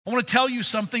I want to tell you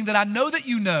something that I know that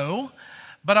you know,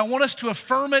 but I want us to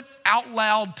affirm it out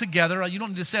loud together. You don't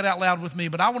need to say it out loud with me,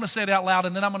 but I want to say it out loud,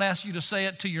 and then I'm going to ask you to say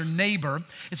it to your neighbor.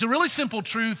 It's a really simple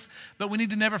truth, but we need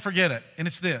to never forget it, and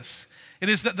it's this. It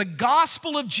is that the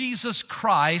gospel of Jesus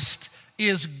Christ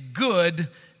is good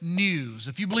news.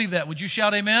 If you believe that, would you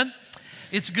shout amen?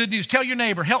 It's good news. Tell your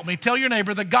neighbor, help me, tell your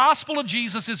neighbor, the gospel of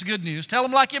Jesus is good news. Tell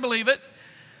them like you believe it.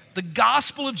 The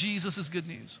gospel of Jesus is good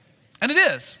news. And it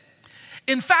is.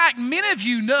 In fact, many of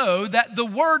you know that the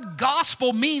word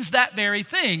gospel means that very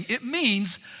thing. It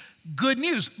means good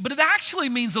news, but it actually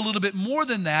means a little bit more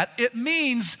than that. It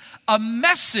means a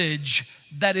message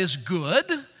that is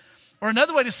good, or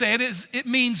another way to say it is it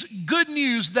means good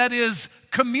news that is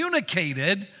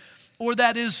communicated or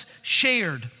that is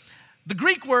shared. The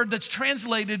Greek word that's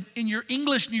translated in your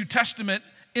English New Testament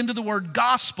into the word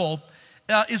gospel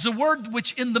is a word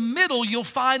which in the middle you'll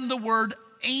find the word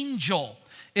angel.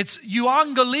 It's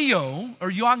euangelio or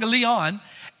euangelion,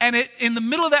 and in the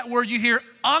middle of that word you hear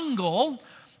angel,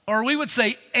 or we would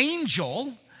say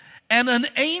angel, and an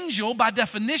angel by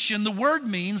definition, the word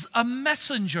means a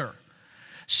messenger.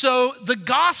 So the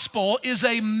gospel is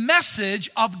a message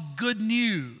of good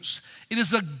news. It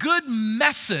is a good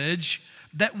message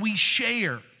that we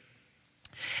share.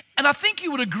 And I think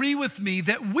you would agree with me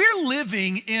that we're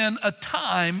living in a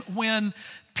time when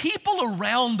people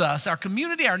around us, our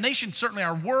community, our nation, certainly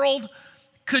our world,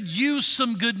 could use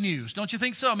some good news. Don't you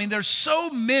think so? I mean, there's so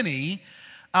many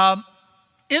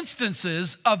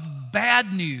instances of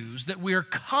bad news that we're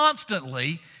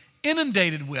constantly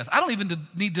inundated with. I don't even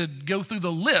need to go through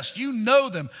the list. You know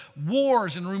them.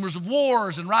 Wars and rumors of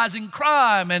wars and rising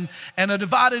crime and a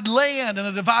divided land and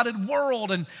a divided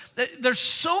world. And there's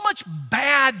so much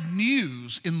bad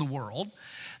news in the world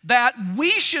that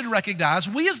we should recognize,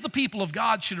 we as the people of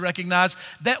God should recognize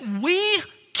that we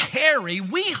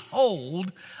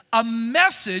hold a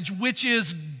message which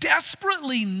is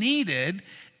desperately needed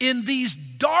in these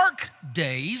dark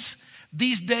days,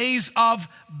 these days of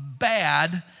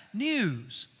bad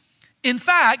news. In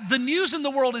fact, the news in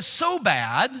the world is so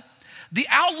bad, the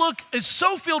outlook is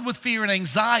so filled with fear and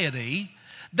anxiety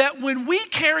that when we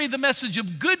carry the message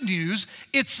of good news,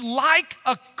 it's like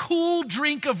a cool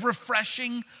drink of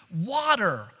refreshing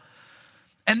water.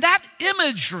 And that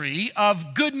imagery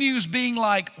of good news being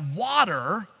like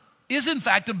water is in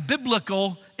fact a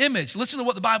biblical image. Listen to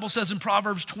what the Bible says in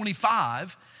Proverbs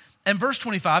 25 and verse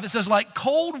 25. It says, like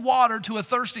cold water to a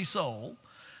thirsty soul,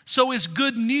 so is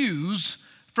good news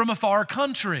from a far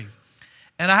country.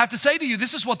 And I have to say to you,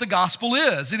 this is what the gospel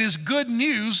is. It is good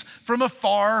news from a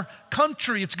far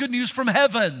country. It's good news from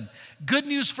heaven. Good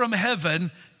news from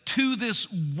heaven to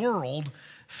this world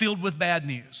filled with bad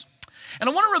news. And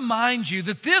I want to remind you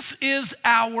that this is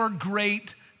our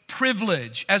great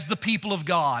privilege as the people of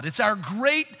God. It's our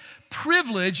great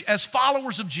privilege as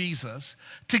followers of Jesus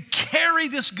to carry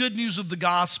this good news of the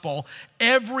gospel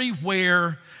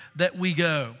everywhere that we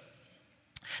go.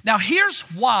 Now, here's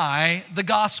why the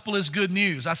gospel is good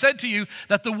news. I said to you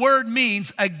that the word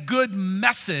means a good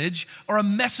message or a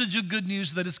message of good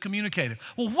news that is communicated.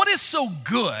 Well, what is so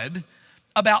good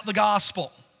about the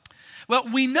gospel? Well,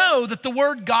 we know that the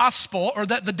word gospel, or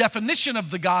that the definition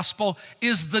of the gospel,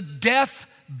 is the death,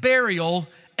 burial,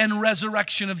 and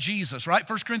resurrection of Jesus, right?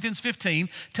 1 Corinthians 15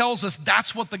 tells us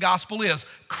that's what the gospel is.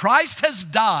 Christ has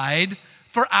died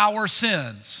for our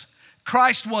sins.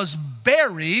 Christ was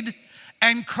buried,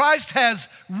 and Christ has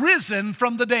risen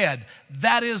from the dead.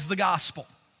 That is the gospel.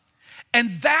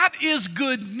 And that is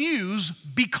good news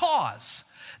because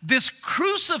this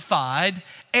crucified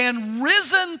and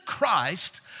risen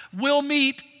Christ will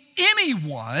meet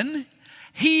anyone.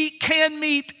 He can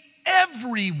meet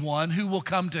everyone who will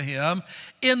come to him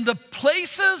in the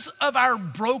places of our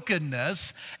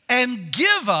brokenness and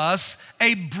give us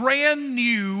a brand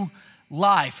new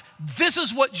life. This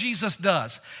is what Jesus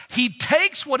does. He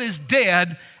takes what is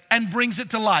dead and brings it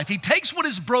to life. He takes what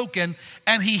is broken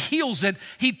and he heals it.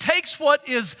 He takes what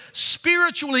is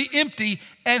spiritually empty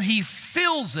and he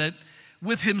fills it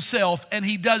with himself, and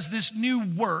he does this new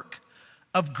work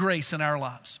of grace in our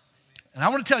lives. And I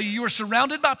want to tell you, you are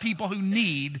surrounded by people who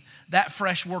need that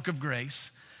fresh work of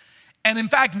grace. And in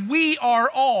fact, we are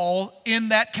all in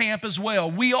that camp as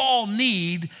well. We all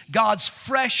need God's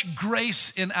fresh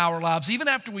grace in our lives. Even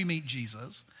after we meet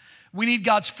Jesus, we need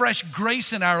God's fresh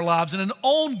grace in our lives in an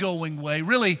ongoing way,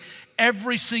 really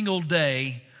every single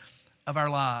day of our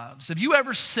lives. Have you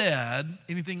ever said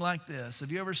anything like this?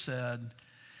 Have you ever said,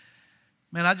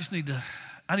 man,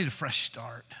 I need a fresh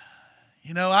start.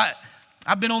 You know,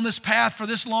 I've been on this path for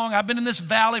this long. I've been in this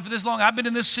valley for this long. I've been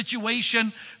in this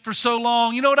situation for so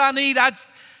long. You know what I need? I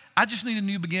just need a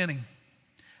new beginning.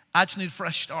 I just need a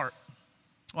fresh start.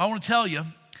 Well, I want to tell you,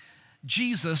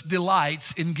 Jesus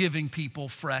delights in giving people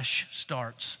fresh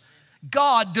starts.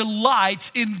 God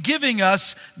delights in giving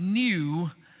us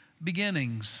new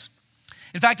beginnings.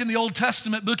 In fact, in the Old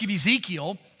Testament book of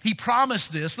Ezekiel, he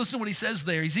promised this. Listen to what he says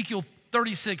there, Ezekiel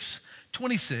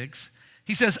 36:26.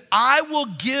 He says, I will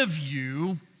give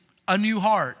you a new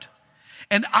heart,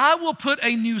 and I will put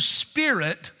a new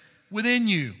spirit within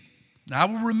you. Now, I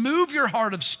will remove your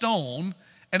heart of stone,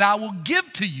 and I will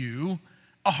give to you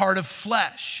a heart of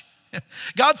flesh.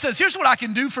 God says, here's what I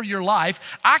can do for your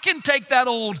life. I can take that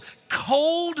old,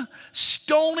 cold,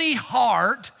 stony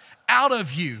heart out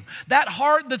of you. That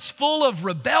heart that's full of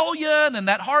rebellion, and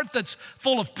that heart that's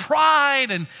full of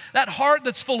pride, and that heart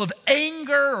that's full of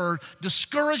anger or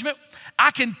discouragement.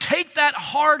 I can take that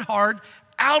hard heart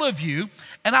out of you,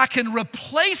 and I can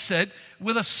replace it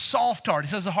with a soft heart.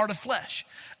 He says a heart of flesh.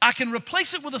 I can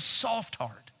replace it with a soft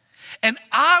heart, and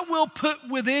I will put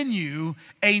within you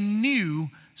a new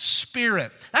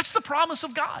spirit. That's the promise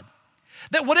of God.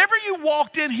 That whatever you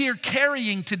walked in here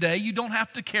carrying today, you don't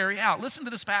have to carry out. Listen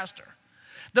to this, pastor.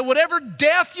 That whatever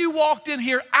death you walked in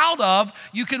here out of,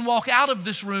 you can walk out of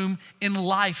this room in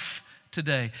life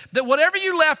today. That whatever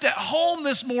you left at home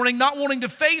this morning not wanting to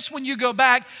face when you go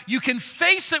back, you can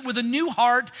face it with a new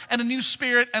heart and a new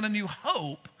spirit and a new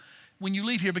hope when you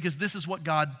leave here, because this is what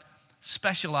God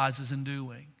specializes in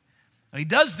doing. Now, he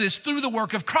does this through the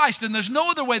work of Christ, and there's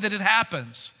no other way that it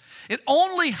happens. It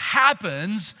only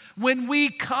happens when we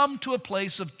come to a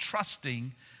place of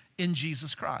trusting in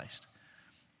Jesus Christ.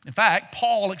 In fact,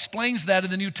 Paul explains that in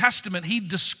the New Testament. He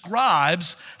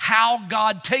describes how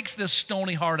God takes this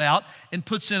stony heart out and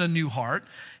puts in a new heart.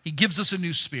 He gives us a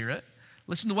new spirit.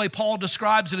 Listen to the way Paul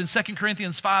describes it in 2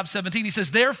 Corinthians 5:17. He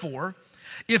says, therefore,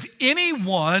 if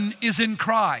anyone is in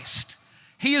Christ,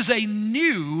 he is a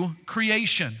new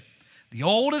creation. The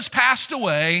old has passed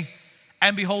away,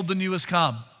 and behold, the new has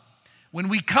come. When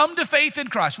we come to faith in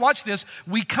Christ, watch this,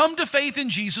 we come to faith in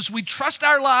Jesus, we trust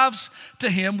our lives to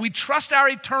him, we trust our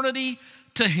eternity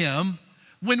to him.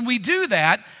 When we do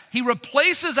that, he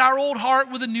replaces our old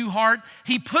heart with a new heart.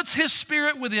 He puts his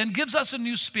spirit within, gives us a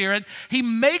new spirit. He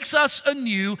makes us a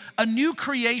new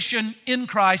creation in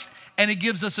Christ, and he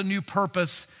gives us a new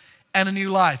purpose and a new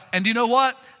life. And you know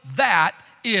what? That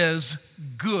is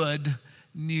good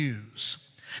news.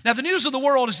 Now, the news of the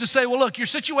world is to say, well, look, your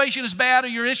situation is bad, or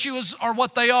your issues are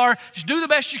what they are. Just do the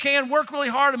best you can, work really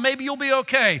hard, and maybe you'll be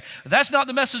okay. That's not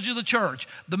the message of the church.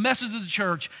 The message of the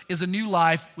church is a new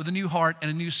life with a new heart and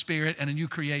a new spirit and a new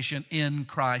creation in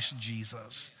Christ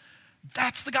Jesus.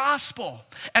 That's the gospel.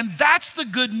 And that's the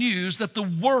good news that the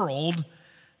world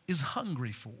is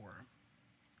hungry for.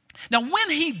 Now, when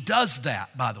he does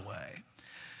that, by the way,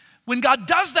 when God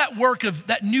does that work of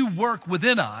that new work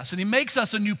within us, and he makes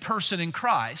us a new person in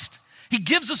Christ, he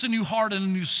gives us a new heart and a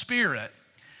new spirit.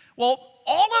 Well,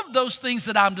 all of those things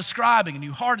that I'm describing, a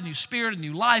new heart, a new spirit, a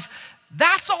new life,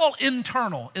 that's all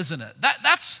internal, isn't it?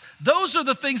 Those are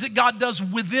the things that God does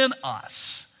within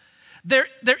us. They're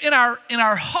in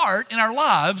our heart, in our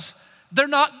lives. They're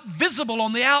not visible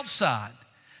on the outside.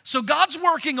 So God's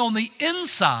working on the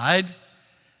inside.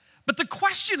 But the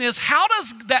question is, how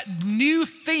does that new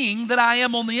thing that I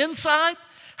am on the inside,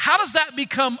 how does that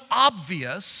become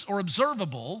obvious or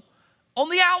observable on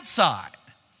the outside?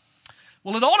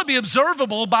 Well, it ought to be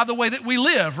observable by the way that we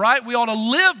live, right? We ought to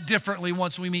live differently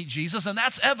once we meet Jesus, and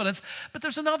that's evidence. But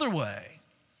there's another way.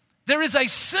 There is a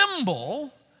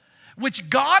symbol which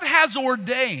God has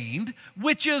ordained,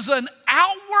 which is an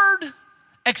outward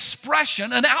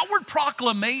expression, an outward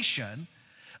proclamation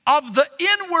of the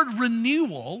inward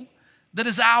renewal that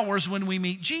is ours when we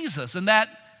meet Jesus. And that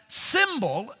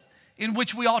symbol in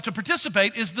which we ought to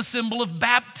participate is the symbol of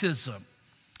baptism.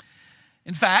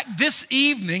 In fact, this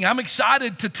evening, I'm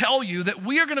excited to tell you that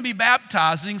we are going to be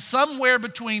baptizing somewhere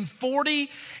between 40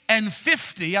 and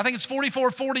 50, I think it's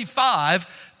 44, 45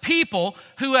 people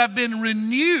who have been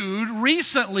renewed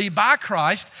recently by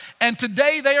Christ. And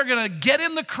today they are going to get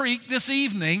in the creek this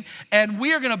evening, and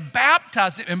we are going to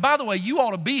baptize them. And by the way, you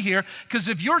ought to be here, because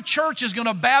if your church is going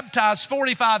to baptize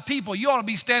 45 people, you ought to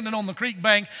be standing on the creek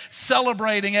bank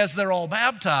celebrating as they're all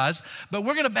baptized. But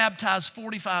we're going to baptize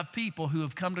 45 people who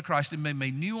have come to Christ and been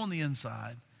made new on the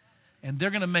inside. And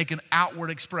they're going to make an outward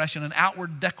expression, an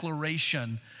outward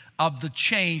declaration of the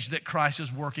change that Christ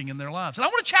is working in their lives. And I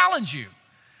want to challenge you.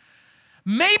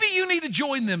 Maybe you need to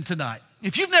join them tonight.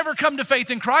 If you've never come to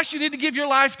faith in Christ, you need to give your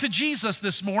life to Jesus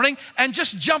this morning and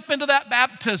just jump into that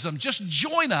baptism. Just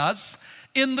join us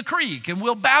in the creek and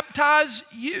we'll baptize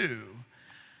you.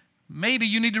 Maybe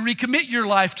you need to recommit your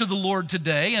life to the Lord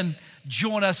today and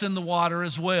join us in the water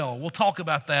as well. We'll talk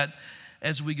about that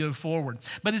as we go forward.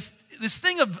 But it's this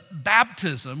thing of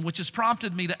baptism, which has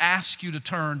prompted me to ask you to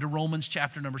turn to Romans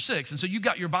chapter number 6. And so you've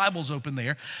got your Bibles open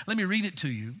there. Let me read it to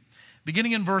you.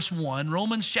 Beginning in verse 1,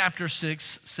 Romans chapter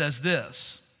 6 says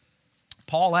this.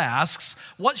 Paul asks,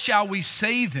 "What shall we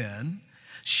say then?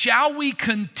 Shall we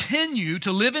continue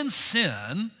to live in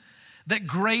sin that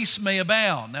grace may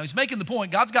abound?" Now he's making the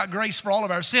point, God's got grace for all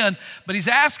of our sin, but he's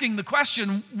asking the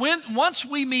question, once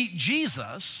we meet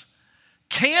Jesus,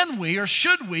 can we or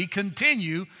should we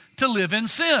continue to live in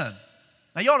sin?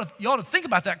 Now you ought to think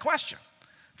about that question.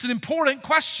 It's an important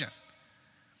question.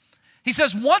 He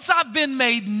says, once I've been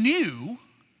made new,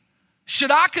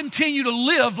 should I continue to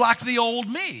live like the old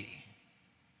me?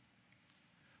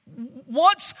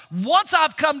 Once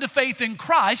I've come to faith in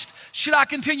Christ, should I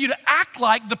continue to act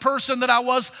like the person that I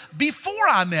was before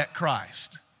I met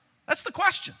Christ? That's the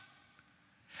question.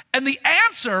 And the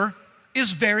answer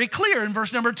is very clear in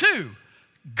verse number 2.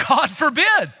 God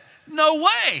forbid. No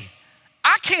way.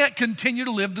 I can't continue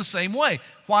to live the same way.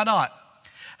 Why not?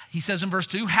 He says in verse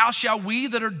 2, "How shall we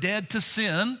that are dead to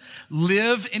sin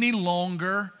live any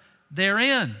longer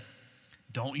therein?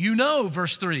 Don't you know,"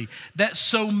 verse 3, "that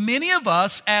so many of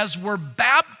us as were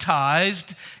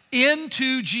baptized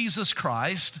into Jesus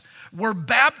Christ were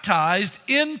baptized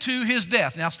into his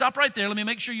death?" Now stop right there. Let me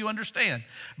make sure you understand.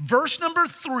 Verse number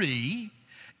 3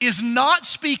 is not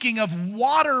speaking of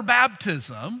water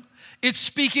baptism. It's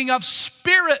speaking of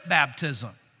spirit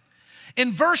baptism.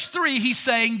 In verse 3, he's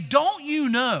saying, don't you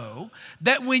know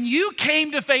that when you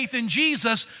came to faith in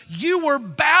Jesus, you were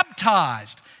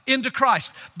baptized into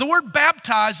Christ? The word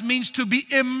baptized means to be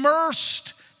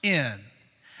immersed in.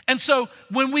 And so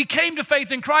when we came to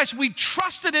faith in Christ, we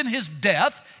trusted in his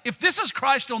death. If this is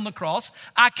Christ on the cross,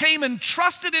 I came and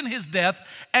trusted in his death,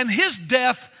 and his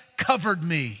death covered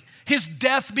me. His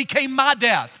death became my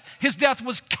death. His death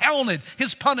was counted.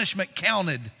 His punishment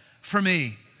counted for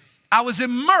me. I was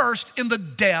immersed in the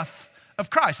death of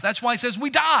Christ. That's why he says we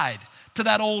died to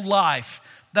that old life,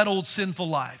 that old sinful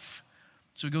life.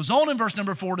 So he goes on in verse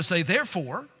number 4 to say,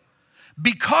 therefore,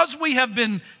 because we have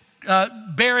been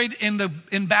buried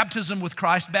in baptism with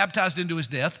Christ, baptized into his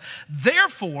death,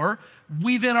 therefore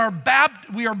we then are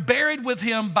buried with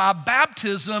him by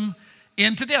baptism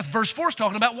into death. Verse 4 is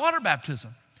talking about water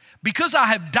baptism. Because I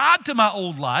have died to my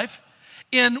old life,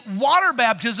 in water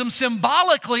baptism,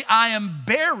 symbolically, I am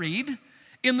buried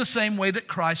in the same way that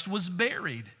Christ was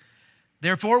buried.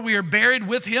 Therefore, we are buried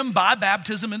with him by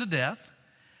baptism into death,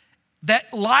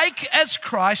 that like as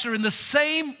Christ, or in the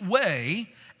same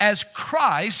way as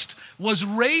Christ was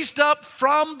raised up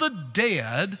from the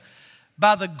dead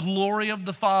by the glory of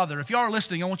the Father. If you are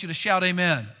listening, I want you to shout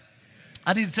amen.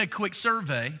 I need to take a quick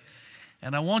survey,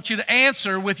 and I want you to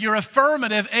answer with your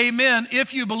affirmative amen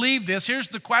if you believe this. Here's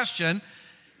the question.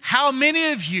 How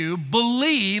many of you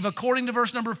believe, according to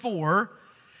verse number 4,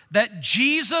 that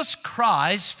Jesus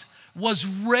Christ was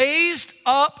raised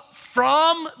up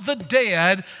from the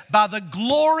dead by the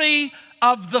glory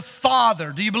of the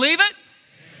Father? Do you believe it?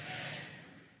 Amen.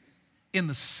 In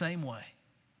the same way.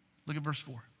 Look at verse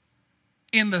 4.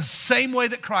 In the same way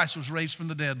that Christ was raised from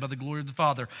the dead by the glory of the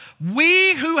Father,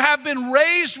 we who have been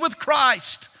raised with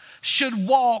Christ should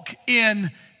walk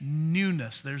in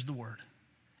newness. There's the word.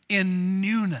 In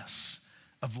newness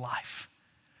of life.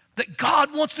 That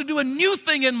God wants to do a new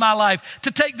thing in my life,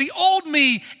 to take the old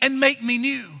me and make me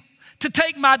new, to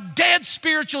take my dead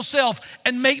spiritual self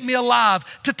and make me alive,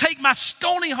 to take my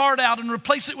stony heart out and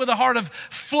replace it with a heart of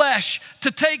flesh,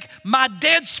 to take my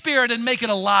dead spirit and make it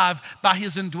alive by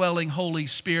his indwelling Holy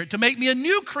Spirit, to make me a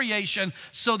new creation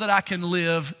so that I can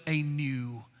live a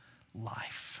new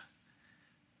life.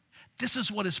 This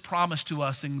is what is promised to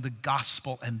us in the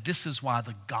gospel, and this is why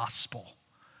the gospel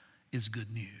is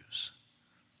good news.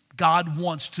 God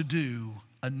wants to do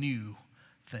a new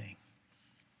thing.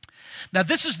 Now,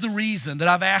 this is the reason that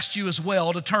I've asked you as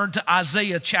well to turn to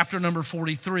Isaiah chapter number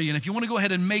 43. And if you want to go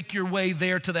ahead and make your way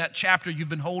there to that chapter you've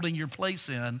been holding your place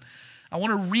in, I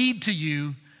want to read to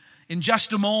you in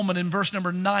just a moment in verse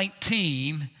number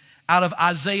 19 out of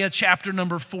Isaiah chapter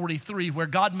number 43, where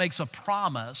God makes a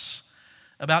promise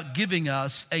about giving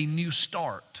us a new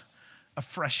start, a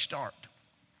fresh start.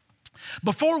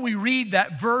 Before we read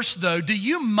that verse, though, do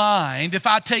you mind if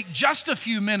I take just a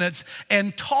few minutes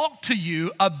and talk to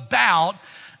you about,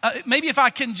 maybe if I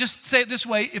can just say it this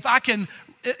way, if I can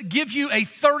give you a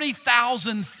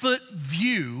 30,000-foot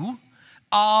view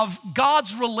of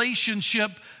God's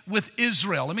relationship with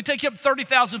Israel. Let me take you up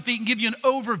 30,000 feet and give you an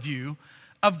overview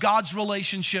of God's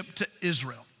relationship to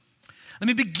Israel. Let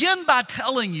me begin by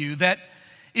telling you that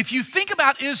if you think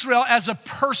about Israel as a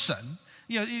person,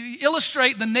 you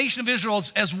illustrate the nation of Israel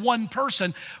as one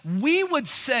person, we would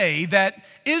say that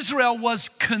Israel was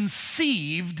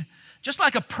conceived, just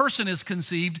like a person is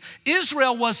conceived,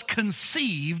 Israel was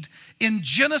conceived in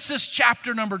Genesis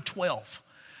chapter number 12.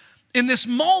 In this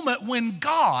moment when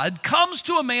God comes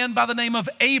to a man by the name of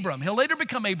Abram, he'll later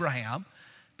become Abraham,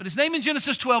 but his name in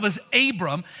Genesis 12 is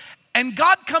Abram, and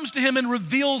God comes to him and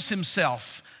reveals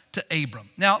himself to Abram.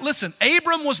 Now listen,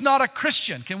 Abram was not a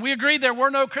Christian. Can we agree there were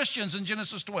no Christians in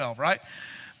Genesis 12, right?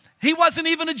 He wasn't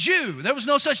even a Jew. There was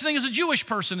no such thing as a Jewish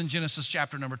person in Genesis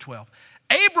chapter number 12.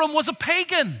 Abram was a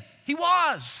pagan. He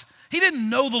was. He didn't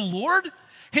know the Lord.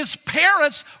 His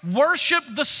parents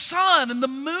worshiped the sun and the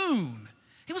moon.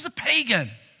 He was a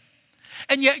pagan.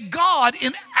 And yet God,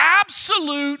 in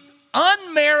absolute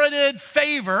unmerited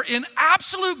favor, in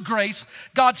absolute grace,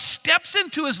 God steps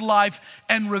into his life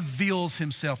and reveals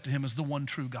himself to him as the one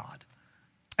true God.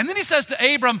 And then he says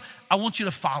to Abram, I want you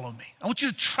to follow me. I want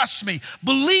you to trust me,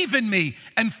 believe in me,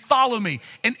 and follow me.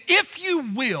 And if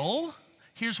you will,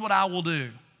 here's what I will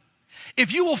do.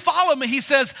 If you will follow me, he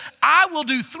says, I will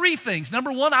do three things.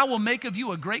 Number one, I will make of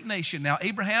you a great nation. Now,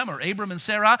 Abraham or Abram and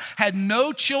Sarai had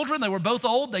no children. They were both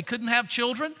old. They couldn't have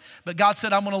children. But God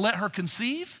said, I'm going to let her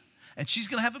conceive, and she's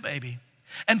going to have a baby.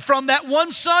 And from that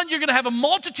one son, you're going to have a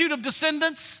multitude of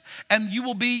descendants, and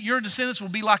your descendants will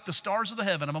be like the stars of the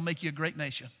heaven. I'm going to make you a great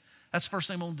nation. That's the first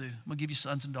thing I'm going to do. I'm going to give you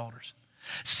sons and daughters.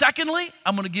 Secondly,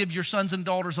 I'm going to give your sons and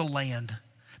daughters a land.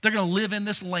 They're going to live in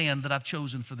this land that I've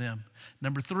chosen for them.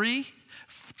 Number three,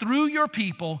 through your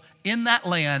people in that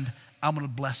land, I'm going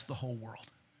to bless the whole world.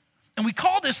 And we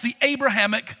call this the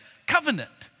Abrahamic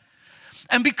covenant.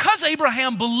 And because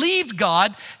Abraham believed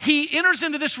God, he enters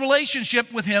into this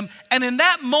relationship with him. And in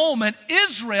that moment,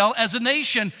 Israel as a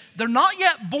nation, they're not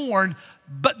yet born,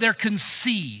 but they're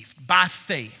conceived by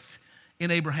faith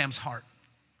in Abraham's heart.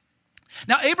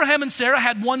 Now, Abraham and Sarah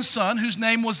had one son whose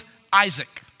name was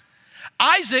Isaac.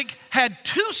 Isaac had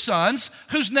two sons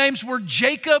whose names were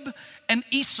Jacob and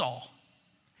Esau.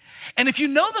 And if you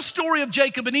know the story of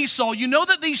Jacob and Esau, you know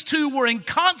that these two were in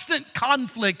constant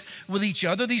conflict with each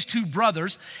other, these two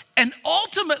brothers. And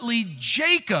ultimately,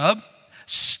 Jacob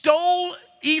stole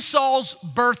Esau's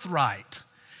birthright.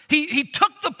 He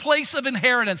took the place of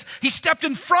inheritance. He stepped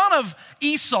in front of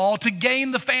Esau to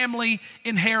gain the family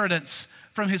inheritance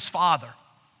from his father.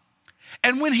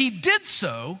 And when he did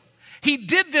so, he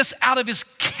did this out of his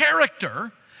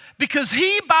character, because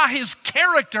he, by his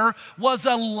character, was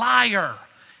a liar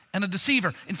and a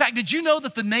deceiver. In fact, did you know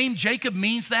that the name Jacob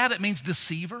means that? It means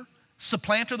deceiver,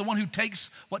 supplanter, the one who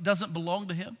takes what doesn't belong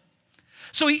to him.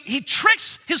 So he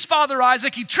tricks his father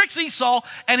Isaac, he tricks Esau,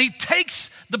 and he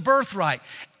takes the birthright.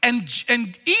 And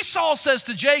Esau says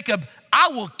to Jacob, I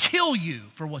will kill you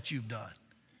for what you've done.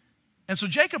 And so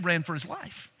Jacob ran for his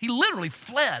life. He literally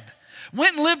fled.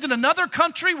 Went and lived in another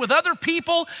country with other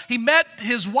people. He met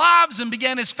his wives and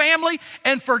began his family.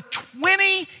 And for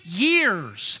 20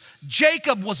 years,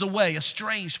 Jacob was away,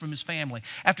 estranged from his family.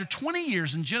 After 20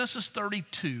 years, in Genesis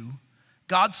 32,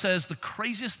 God says the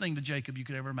craziest thing to Jacob you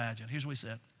could ever imagine. Here's what he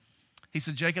said. He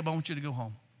said, Jacob, I want you to go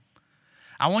home.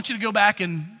 I want you to go back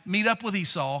and meet up with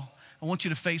Esau. I want you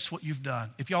to face what you've done.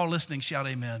 If y'all are listening, shout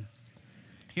amen.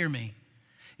 Hear me.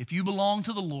 If you belong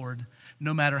to the Lord,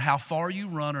 no matter how far you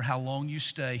run or how long you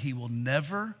stay, he will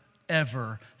never,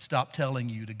 ever stop telling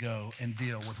you to go and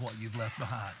deal with what you've left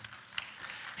behind.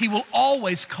 He will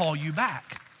always call you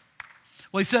back.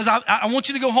 Well, he says, I want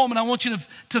you to go home and I want you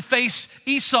to face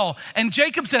Esau. And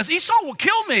Jacob says, Esau will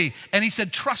kill me. And he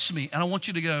said, trust me, and I want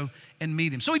you to go and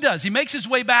meet him. So he does. He makes his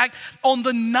way back. On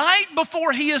the night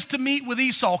before he is to meet with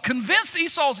Esau, convinced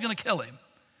Esau is going to kill him,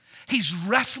 he's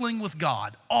wrestling with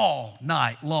God all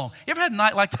night long. You ever had a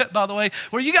night like that, by the way,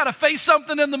 where you got to face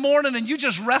something in the morning and you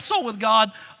just wrestle with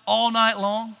God all night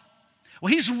long?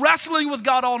 Well, he's wrestling with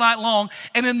God all night long.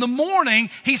 And in the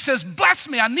morning, he says, bless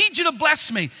me. I need you to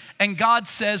bless me. And God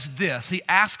says this. He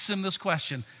asks him this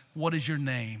question, what is your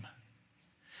name?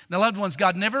 Now, loved ones,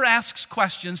 God never asks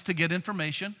questions to get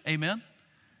information. Amen?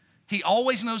 He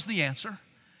always knows the answer.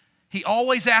 He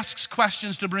always asks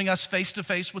questions to bring us face to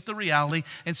face with the reality.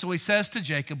 And so he says to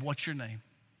Jacob, what's your name?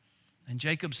 And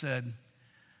Jacob said,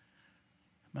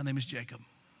 my name is Jacob.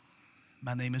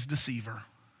 My name is deceiver.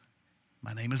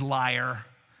 My name is liar.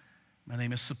 My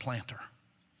name is supplanter.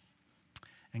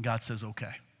 And God says,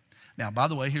 okay. Now, by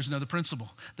the way, here's another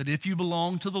principle, that if you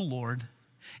belong to the Lord,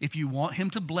 if you want him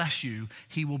to bless you,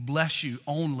 he will bless you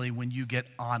only when you get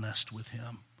honest with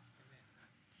him.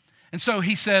 And so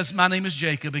he says, my name is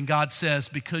Jacob, and God says,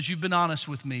 because you've been honest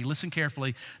with me, listen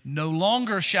carefully, no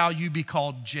longer shall you be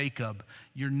called Jacob.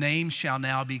 Your name shall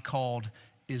now be called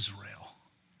Israel.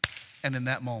 And in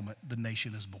that moment, the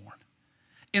nation is born.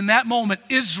 In that moment,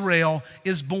 Israel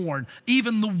is born.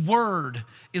 Even the word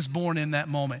is born in that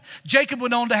moment. Jacob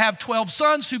went on to have 12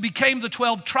 sons who became the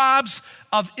 12 tribes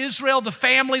of Israel. The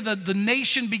family, the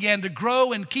nation began to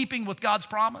grow in keeping with God's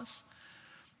promise.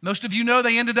 Most of you know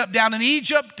they ended up down in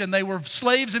Egypt, and they were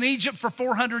slaves in Egypt for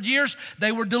 400 years.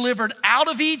 They were delivered out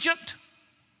of Egypt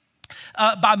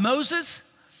by Moses.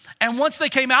 And once they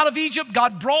came out of Egypt,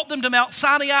 God brought them to Mount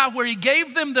Sinai where he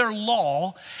gave them their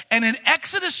law. And in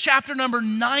Exodus chapter number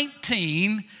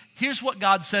 19, here's what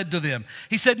God said to them.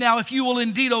 He said, now if you will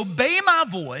indeed obey my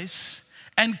voice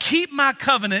and keep my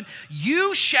covenant,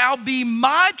 you shall be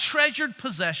my treasured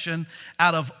possession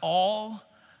out of all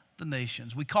the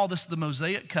nations. We call this the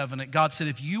Mosaic covenant. God said,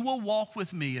 if you will walk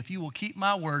with me, if you will keep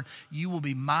my word, you will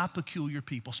be my peculiar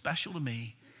people, special to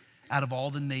me, out of all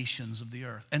the nations of the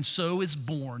earth. And so is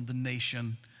born the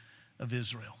nation of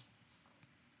Israel.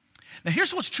 Now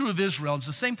here's what's true of Israel. It's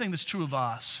the same thing that's true of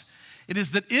us. It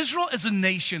is that Israel as a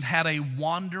nation had a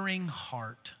wandering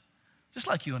heart, just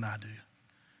like you and I do.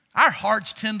 Our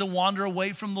hearts tend to wander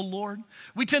away from the Lord.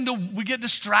 We get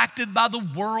distracted by the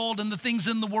world and the things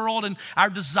in the world and our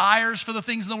desires for the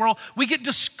things in the world. We get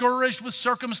discouraged with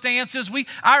circumstances.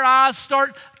 Our eyes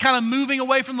start kind of moving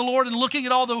away from the Lord and looking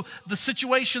at all the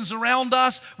situations around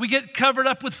us. We get covered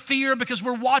up with fear because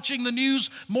we're watching the news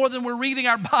more than we're reading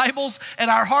our Bibles, and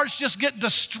our hearts just get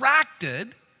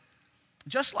distracted,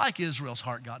 just like Israel's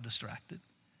heart got distracted.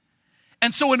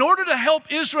 And so in order to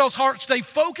help Israel's heart stay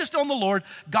focused on the Lord,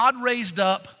 God raised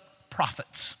up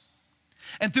prophets.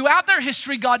 And throughout their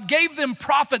history, God gave them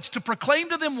prophets to proclaim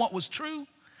to them what was true,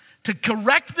 to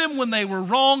correct them when they were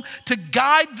wrong, to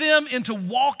guide them into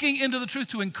walking into the truth,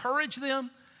 to encourage them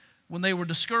when they were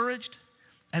discouraged.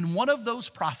 And one of those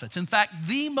prophets, in fact,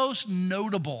 the most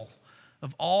notable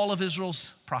of all of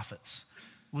Israel's prophets,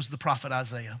 was the prophet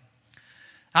Isaiah.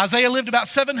 Isaiah lived about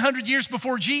 700 years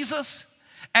before Jesus.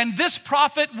 And this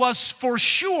prophet was for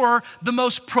sure the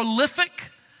most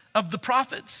prolific of the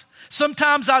prophets.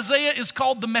 Sometimes Isaiah is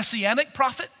called the messianic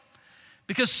prophet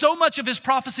because so much of his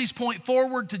prophecies point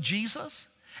forward to Jesus.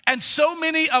 And so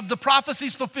many of the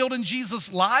prophecies fulfilled in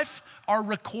Jesus' life are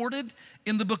recorded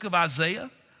in the book of Isaiah.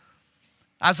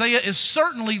 Isaiah is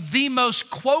certainly the most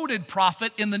quoted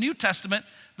prophet in the New Testament,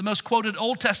 the most quoted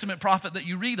Old Testament prophet that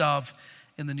you read of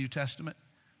in the New Testament.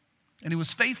 And he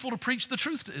was faithful to preach the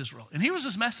truth to Israel. And here was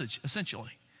his message,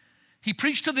 essentially. He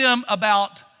preached to them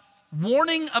about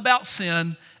warning about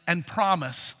sin and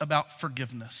promise about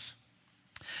forgiveness.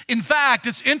 In fact,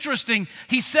 it's interesting.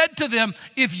 He said to them,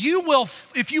 if you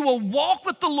will walk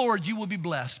with the Lord, you will be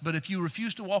blessed. But if you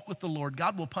refuse to walk with the Lord,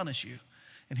 God will punish you,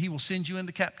 and he will send you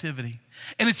into captivity.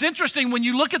 And it's interesting, when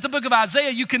you look at the book of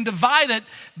Isaiah, you can divide it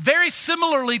very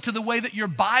similarly to the way that your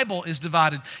Bible is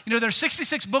divided. You know, there's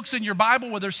 66 books in your Bible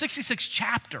where there's 66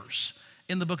 chapters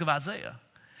in the book of Isaiah.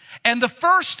 And the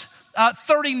first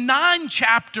 39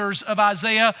 chapters of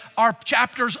Isaiah are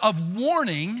chapters of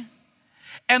warning,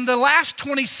 and the last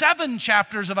 27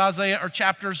 chapters of Isaiah are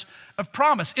chapters of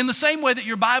promise. In the same way that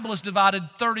your Bible is divided,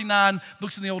 39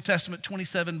 books in the Old Testament,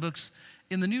 27 books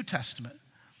in the New Testament.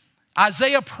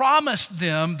 Isaiah promised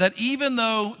them that even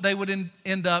though they would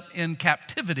end up in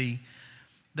captivity,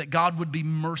 that God would be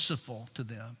merciful to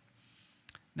them.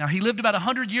 Now, he lived about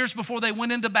 100 years before they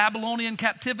went into Babylonian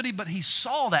captivity, but he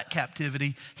saw that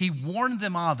captivity. He warned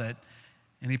them of it,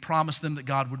 and he promised them that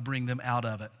God would bring them out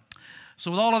of it.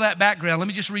 So with all of that background, let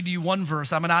me just read to you one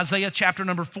verse. I'm in Isaiah chapter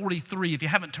number 43. If you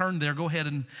haven't turned there, go ahead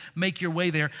and make your way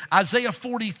there. Isaiah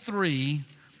 43,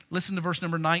 listen to verse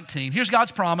number 19. Here's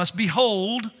God's promise.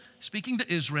 Behold, speaking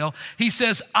to Israel, he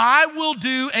says, I will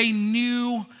do a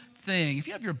new thing. If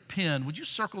you have your pen, would you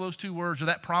circle those two words or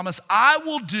that promise? I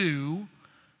will do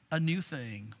a new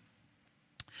thing.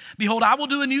 Behold, I will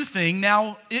do a new thing.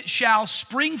 Now it shall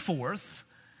spring forth,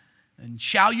 and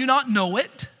shall you not know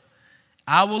it?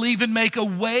 I will even make a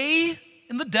way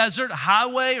in the desert, a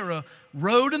highway or a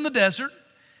road in the desert,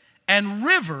 and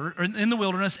river or in the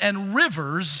wilderness, and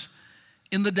rivers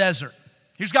in the desert.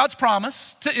 Here's God's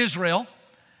promise to Israel.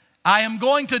 I am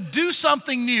going to do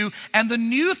something new, and the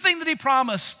new thing that he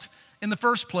promised in the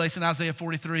first place in Isaiah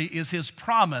 43 is his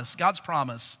promise, God's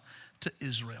promise to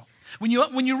Israel. When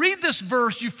you read this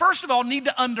verse, you first of all need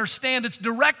to understand its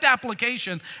direct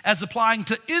application as applying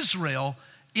to Israel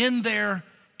in their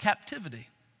captivity.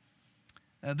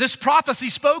 This prophecy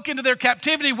spoke into their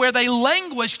captivity where they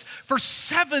languished for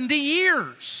 70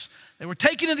 years. They were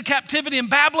taken into captivity in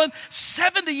Babylon.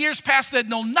 70 years past, they'd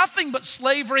known nothing but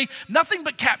slavery, nothing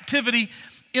but captivity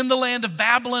in the land of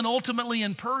Babylon, ultimately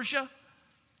in Persia.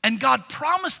 And God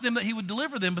promised them that he would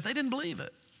deliver them, but they didn't believe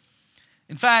it.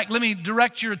 In fact, let me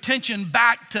direct your attention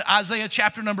back to Isaiah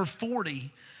chapter number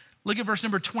 40. Look at verse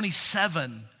number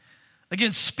 27.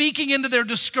 Again, speaking into their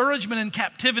discouragement and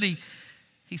captivity,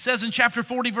 he says in chapter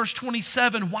 40, verse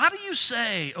 27, why do you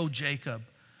say, O Jacob,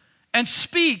 and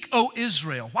speak, O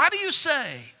Israel? Why do you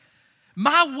say,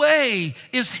 my way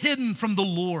is hidden from the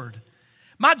Lord?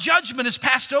 My judgment is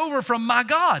passed over from my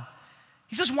God.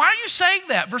 He says, why are you saying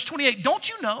that? Verse 28, don't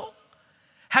you know?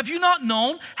 Have you not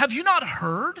known? Have you not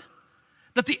heard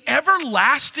that the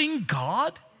everlasting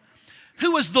God,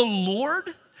 who is the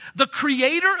Lord, the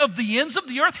creator of the ends of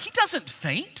the earth, he doesn't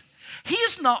faint. He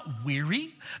is not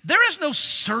weary. There is no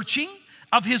searching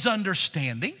of his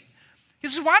understanding. He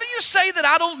says, why do you say that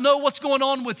I don't know what's going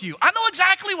on with you? I know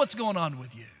exactly what's going on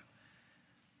with you.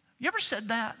 You ever said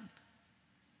that?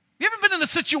 You ever been in a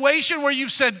situation where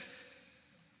you've said,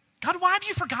 God, why have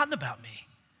you forgotten about me?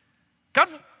 God,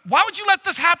 why would you let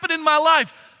this happen in my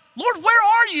life? Lord, where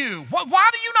are you? Why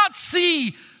do you not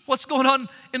see what's going on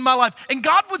in my life? And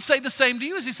God would say the same to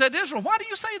you as he said to Israel. Why do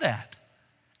you say that?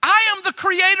 I am the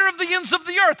creator of the ends of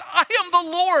the earth. I am the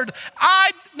Lord.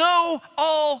 I know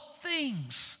all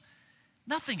things.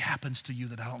 Nothing happens to you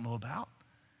that I don't know about.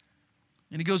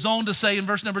 And he goes on to say in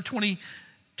verse number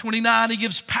 29, he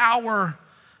gives power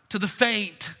to the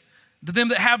faint. To them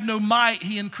that have no might,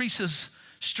 he increases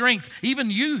strength. Even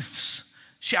youths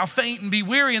shall faint and be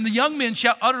weary, and the young men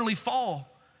shall utterly fall.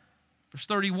 Verse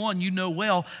 31, you know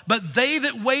well, but they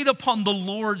that wait upon the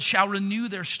Lord shall renew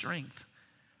their strength.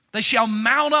 They shall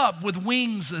mount up with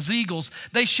wings as eagles.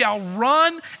 They shall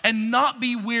run and not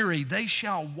be weary. They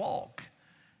shall walk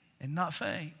and not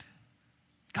faint.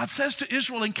 God says to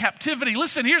Israel in captivity,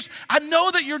 listen, I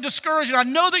know that you're discouraged and I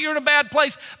know that you're in a bad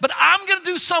place, but I'm going to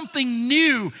do something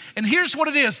new. And here's what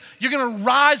it is. You're going to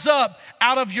rise up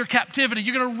out of your captivity.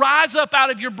 You're going to rise up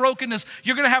out of your brokenness.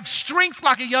 You're going to have strength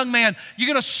like a young man. You're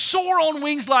going to soar on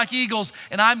wings like eagles,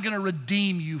 and I'm going to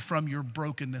redeem you from your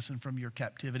brokenness and from your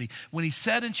captivity. When he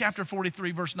said in chapter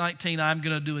 43, verse 19, I'm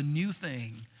going to do a new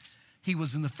thing, he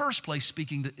was in the first place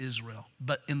speaking to Israel.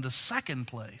 But in the second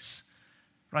place,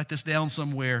 write this down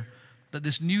somewhere, that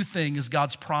this new thing is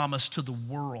God's promise to the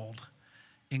world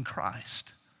in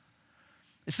Christ.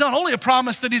 It's not only a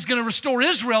promise that he's going to restore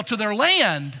Israel to their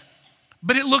land,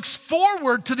 but it looks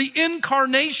forward to the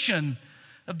incarnation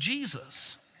of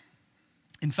Jesus.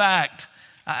 In fact,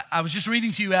 I was just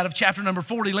reading to you out of chapter number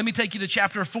 40. Let me take you to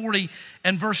chapter 40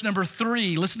 and verse number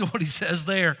 3. Listen to what he says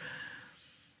there.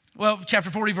 Well,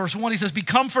 chapter 40, verse 1, he says, be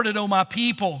comforted, O my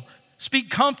people. Speak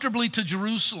comfortably to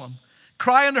Jerusalem.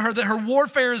 Cry unto her that her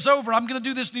warfare is over. I'm going to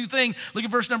do this new thing. Look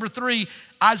at verse number 3.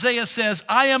 Isaiah says,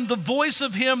 I am the voice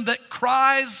of him that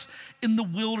cries in the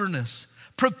wilderness.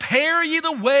 Prepare ye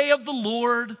the way of the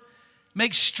Lord.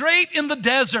 Make straight in the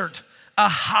desert a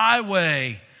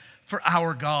highway for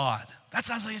our God.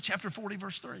 That's Isaiah chapter 40,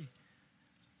 verse 3.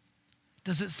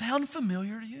 Does it sound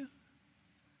familiar to you?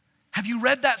 Have you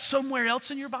read that somewhere else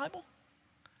in your Bible?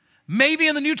 Maybe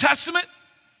in the New Testament?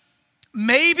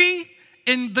 Maybe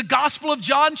in the Gospel of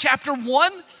John chapter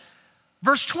 1,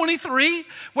 verse 23,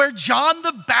 where John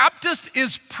the Baptist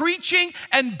is preaching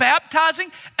and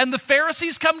baptizing, and the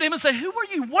Pharisees come to him and say, who are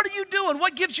you? What are you doing?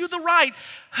 What gives you the right?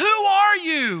 Who are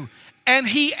you? And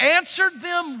he answered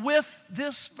them with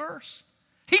this verse.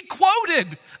 He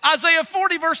quoted Isaiah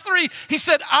 40, verse 3. He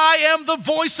said, I am the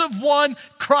voice of one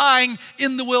crying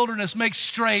in the wilderness, make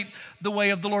straight the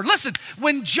way of the Lord. Listen,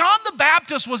 when John the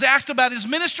Baptist was asked about his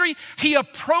ministry, he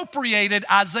appropriated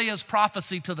Isaiah's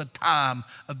prophecy to the time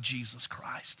of Jesus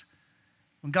Christ.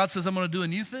 When God says, I'm going to do a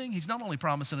new thing, he's not only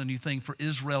promising a new thing for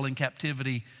Israel in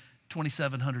captivity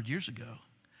 2,700 years ago,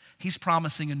 he's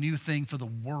promising a new thing for the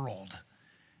world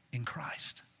in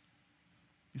Christ.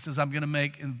 He says, I'm going to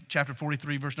make, in chapter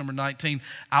 43, verse number 19,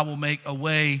 I will make a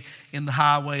way in the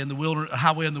highway in the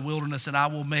wilderness, and I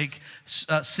will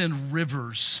send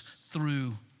rivers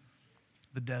through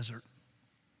the desert.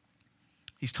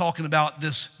 He's talking about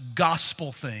this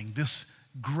gospel thing, this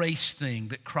grace thing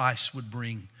that Christ would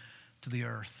bring to the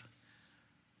earth.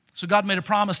 So God made a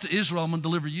promise to Israel, I'm going to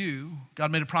deliver you.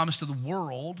 God made a promise to the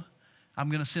world, I'm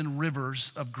going to send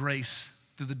rivers of grace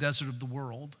through the desert of the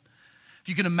world. If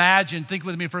you can imagine, think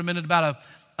with me for a minute about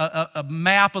a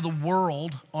map of the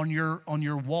world on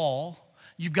your wall.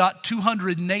 You've got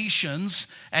 200 nations,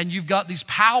 and you've got these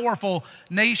powerful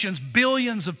nations,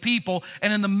 billions of people,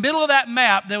 and in the middle of that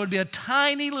map, there would be a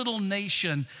tiny little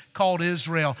nation called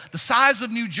Israel, the size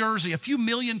of New Jersey, a few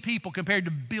million people compared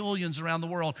to billions around the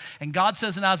world. And God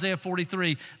says in Isaiah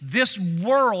 43, this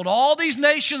world, all these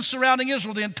nations surrounding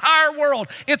Israel, the entire world,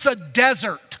 it's a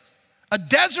desert. a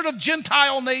desert of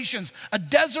Gentile nations, a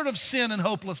desert of sin and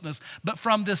hopelessness. But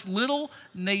from this little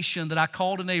nation that I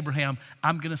called in Abraham,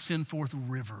 I'm going to send forth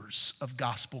rivers of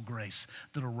gospel grace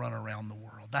that will run around the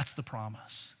world. That's the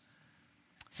promise.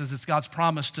 It says it's God's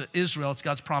promise to Israel, it's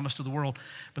God's promise to the world.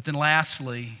 But then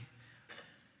lastly,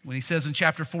 when he says in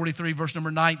chapter 43, verse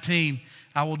number 19,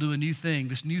 I will do a new thing.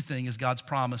 This new thing is God's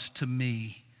promise to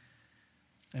me.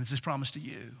 And it's his promise to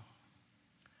you.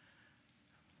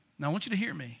 Now I want you to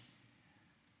hear me.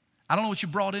 I don't know what you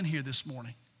brought in here this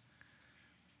morning.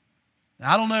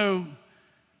 I don't know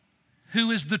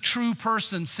who is the true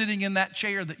person sitting in that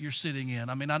chair that you're sitting in.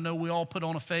 I mean, I know we all put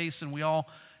on a face and we all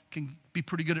can be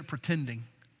pretty good at pretending.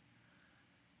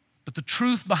 But the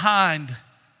truth behind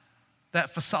that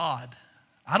facade,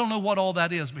 I don't know what all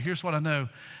that is, but here's what I know.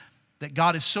 That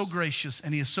God is so gracious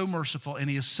and he is so merciful and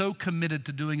he is so committed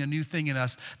to doing a new thing in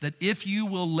us that if you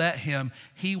will let him,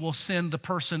 he will send the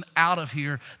person out of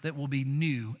here that will be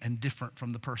new and different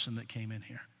from the person that came in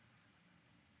here.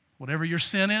 Whatever your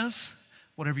sin is,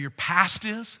 whatever your past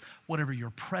is, whatever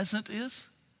your present is,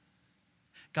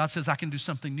 God says, I can do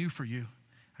something new for you.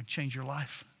 I can change your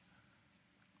life.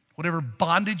 Whatever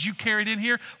bondage you carried in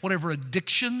here, whatever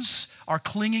addictions are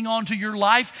clinging onto your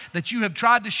life that you have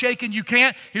tried to shake and you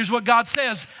can't, here's what God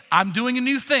says, I'm doing a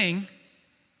new thing.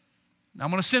 I'm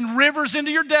going to send rivers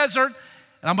into your desert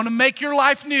and I'm going to make your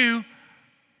life new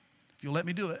if you'll let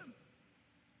me do it.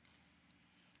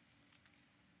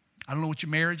 I don't know what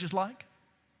your marriage is like.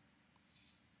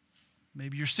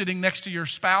 Maybe you're sitting next to your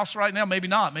spouse right now, maybe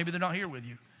not, maybe they're not here with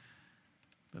you.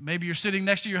 But maybe you're sitting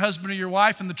next to your husband or your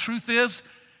wife and the truth is,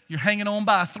 you're hanging on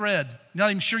by a thread. You're not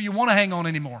even sure you want to hang on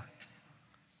anymore.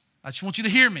 I just want you to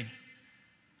hear me.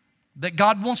 That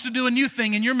God wants to do a new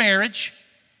thing in your marriage.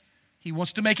 He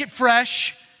wants to make it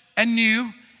fresh and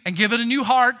new and give it a new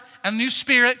heart and a new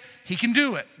spirit. He can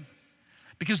do it.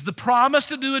 Because the promise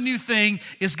to do a new thing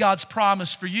is God's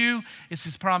promise for you. It's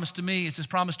his promise to me. It's his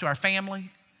promise to our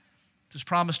family. It's his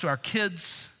promise to our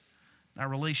kids, our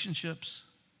relationships.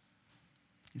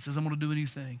 He says, I'm going to do a new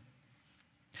thing.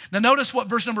 Now notice what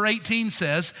verse number 18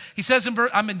 says. He says,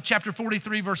 I'm in chapter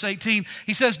 43, verse 18.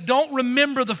 He says, don't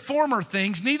remember the former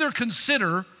things, neither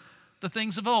consider the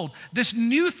things of old. This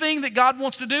new thing that God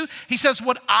wants to do, he says,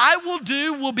 what I will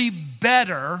do will be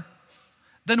better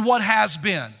than what has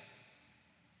been.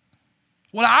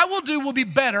 What I will do will be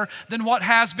better than what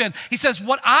has been. He says,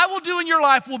 what I will do in your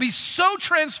life will be so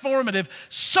transformative,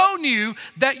 so new,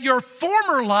 that your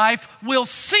former life will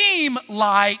seem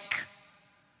like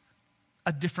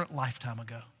a different lifetime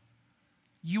ago.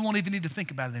 You won't even need to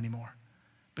think about it anymore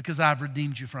because I've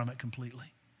redeemed you from it completely.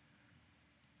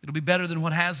 It'll be better than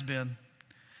what has been.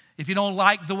 If you don't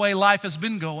like the way life has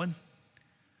been going,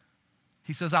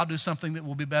 he says, I'll do something that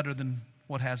will be better than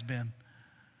what has been.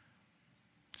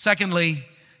 Secondly,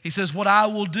 he says, what I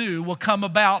will do will come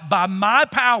about by my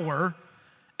power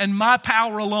and my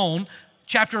power alone.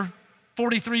 Chapter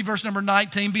 43, verse number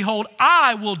 19, behold,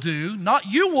 I will do, not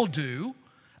you will do,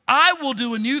 I will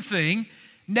do a new thing.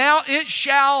 Now it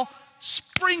shall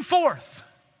spring forth.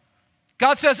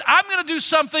 God says, I'm going to do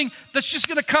something that's just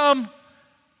going to come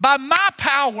by my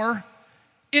power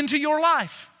into your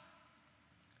life.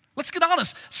 Let's get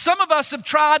honest. Some of us have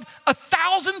tried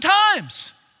 1,000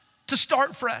 times to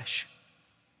start fresh.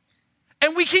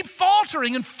 And we keep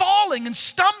faltering and falling and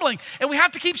stumbling, and we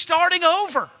have to keep starting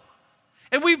over.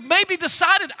 And we've maybe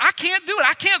decided, I can't do it.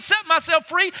 I can't set myself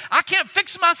free. I can't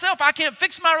fix myself. I can't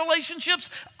fix my relationships.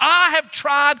 I have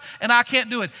tried and I can't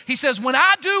do it. He says, when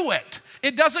I do it,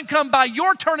 it doesn't come by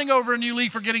your turning over a new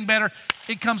leaf or getting better.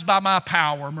 It comes by my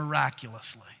power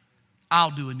miraculously.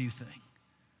 I'll do a new thing.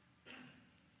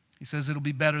 He says it'll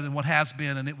be better than what has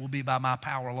been, and it will be by my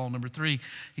power alone. Number 3,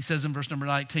 he says in verse number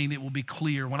 19, it will be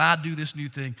clear. When I do this new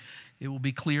thing, it will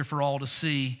be clear for all to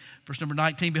see. Verse number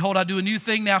 19, behold, I do a new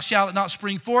thing, now shall it not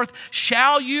spring forth?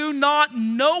 Shall you not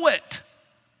know it?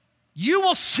 You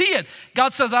will see it.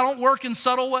 God says, I don't work in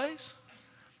subtle ways.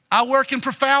 I work in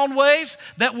profound ways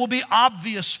that will be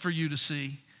obvious for you to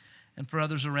see and for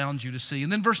others around you to see.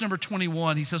 And then verse number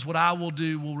 21, he says, what I will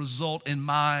do will result in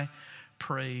my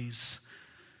praise.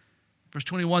 Verse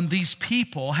 21, these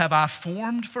people have I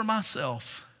formed for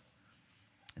myself,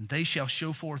 and they shall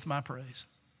show forth my praise.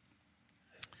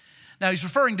 Now, he's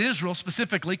referring to Israel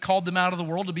specifically, called them out of the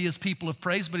world to be his people of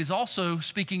praise, but he's also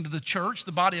speaking to the church,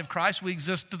 the body of Christ. We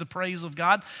exist to the praise of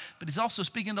God, but he's also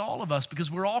speaking to all of us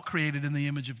because we're all created in the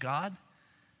image of God.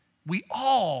 We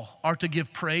all are to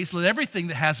give praise. Let everything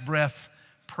that has breath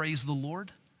praise the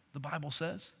Lord, the Bible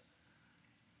says.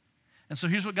 And so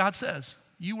here's what God says.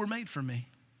 You were made for me.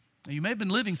 Now, you may have been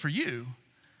living for you,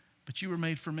 but you were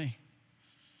made for me.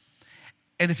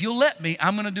 And if you'll let me,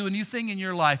 I'm going to do a new thing in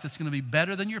your life that's going to be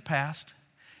better than your past.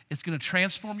 It's going to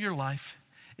transform your life.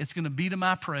 It's going to be to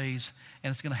my praise,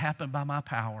 and it's going to happen by my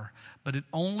power. But it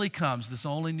only comes, this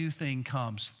only new thing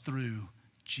comes through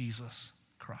Jesus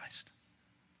Christ.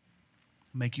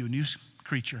 Make you a new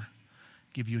creature,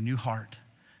 give you a new heart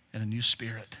and a new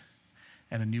spirit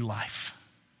and a new life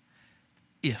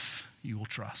if you will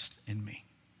trust in me.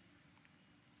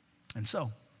 And so,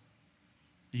 are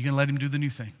you going to let him do the new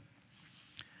thing?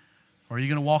 Or are you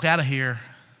going to walk out of here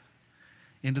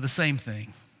into the same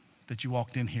thing that you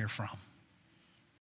walked in here from?